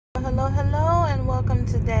Hello, and welcome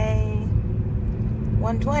to day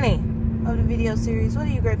 120 of the video series, What Are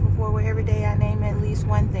You Grateful For? Where every day I name at least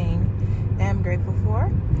one thing that I'm grateful for.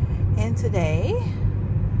 And today,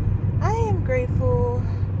 I am grateful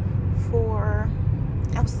for,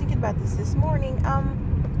 I was thinking about this morning,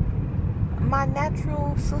 my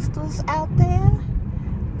natural sisters out there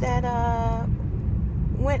that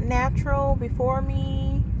went natural before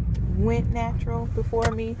me.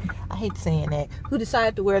 I hate saying that. Who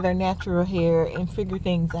decided to wear their natural hair and figure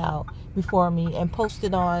things out before me and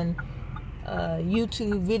posted on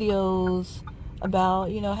YouTube videos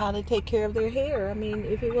about, how to take care of their hair. I mean,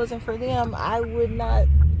 if it wasn't for them, I would not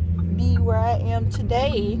be where I am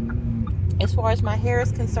today as far as my hair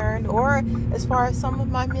is concerned, or as far as some of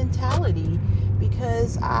my mentality,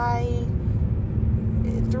 because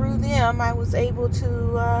through them, I was able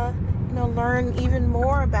to learn even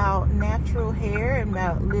more about natural hair and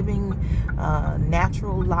about living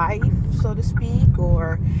natural life, so to speak,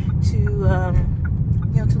 or to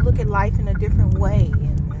look at life in a different way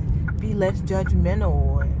and be less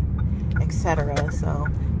judgmental, and etc. So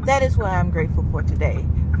that is what I'm grateful for today.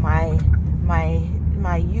 My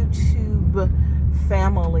YouTube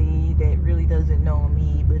family that really doesn't know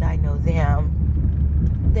me, but I know them,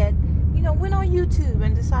 that went on YouTube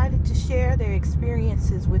and decided to share their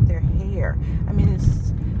experiences with their hair. I mean,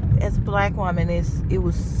 as a black woman, it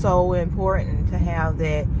was so important to have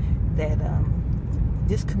that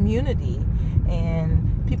this community,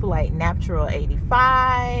 and people like Natural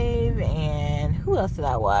 85, and who else did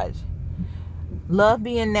I watch? Love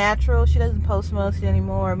Being Natural. She doesn't post much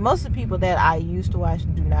anymore. Most of the people that I used to watch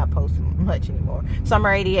do not post much anymore.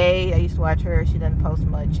 Summer 88, I used to watch her. She doesn't post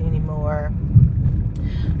much anymore.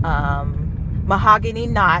 Mahogany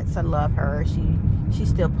Knots, I love her. She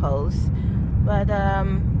still posts, but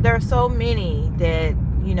there are so many that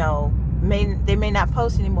they may not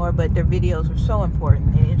post anymore, but their videos are so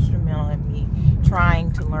important and instrumental in me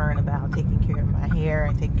trying to learn about taking care of my hair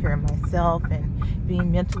and taking care of myself and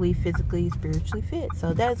being mentally, physically, spiritually fit.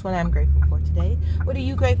 So that's what I'm grateful for today. What are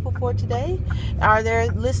you grateful for today?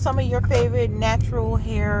 List some of your favorite natural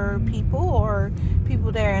hair people or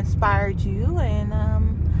people that inspired you, and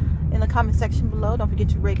in the comment section below. Don't forget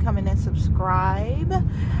to rate, comment, and subscribe,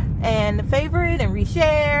 and favorite and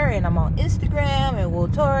reshare. And I'm on Instagram at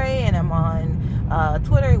Wooltori, and I'm on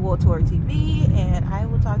Twitter at Wooltori TV. And I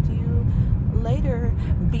will talk to you later.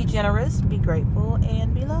 Be generous, be grateful,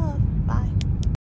 and be loved. Bye.